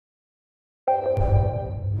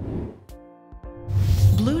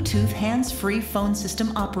Bluetooth hands-free phone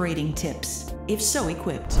system operating tips, if so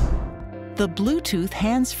equipped. The Bluetooth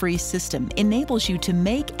hands-free system enables you to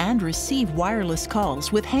make and receive wireless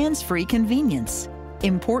calls with hands-free convenience.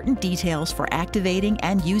 Important details for activating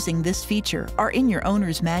and using this feature are in your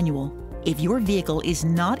owner's manual. If your vehicle is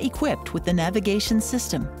not equipped with the navigation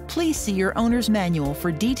system, please see your owner's manual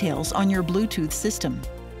for details on your Bluetooth system.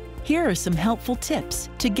 Here are some helpful tips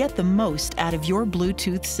to get the most out of your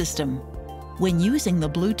Bluetooth system. When using the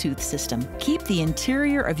Bluetooth system, keep the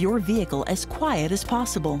interior of your vehicle as quiet as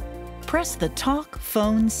possible. Press the Talk,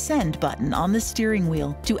 Phone, Send button on the steering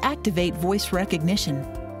wheel to activate voice recognition.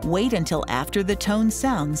 Wait until after the tone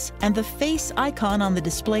sounds and the face icon on the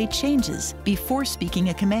display changes before speaking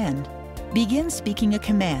a command. Begin speaking a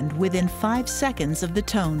command within 5 seconds of the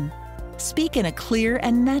tone. Speak in a clear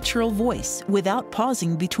and natural voice without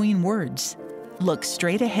pausing between words. Look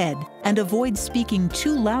straight ahead and avoid speaking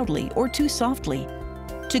too loudly or too softly.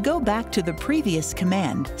 To go back to the previous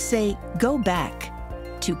command, say "Go back."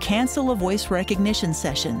 To cancel a voice recognition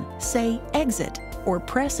session, say "Exit" or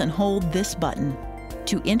press and hold this button.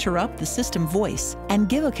 To interrupt the system voice and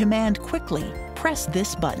give a command quickly, press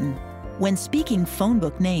this button. When speaking phone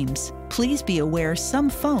book names, please be aware some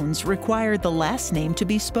phones require the last name to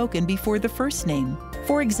be spoken before the first name.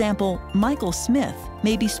 For example, Michael Smith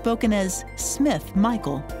may be spoken as Smith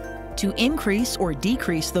Michael. To increase or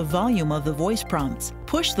decrease the volume of the voice prompts,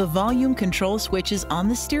 push the volume control switches on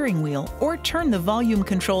the steering wheel or turn the volume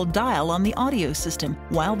control dial on the audio system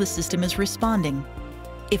while the system is responding.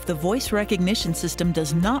 If the voice recognition system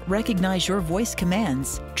does not recognize your voice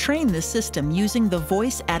commands, train the system using the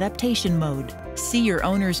voice adaptation mode. See your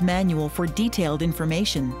owner's manual for detailed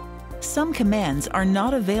information. Some commands are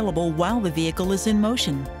not available while the vehicle is in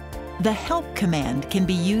motion. The Help command can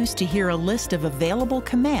be used to hear a list of available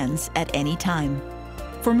commands at any time.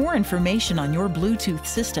 For more information on your Bluetooth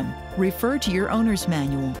system, refer to your owner's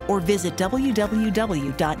manual or visit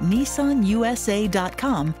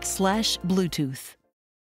www.nissanusa.com/Bluetooth.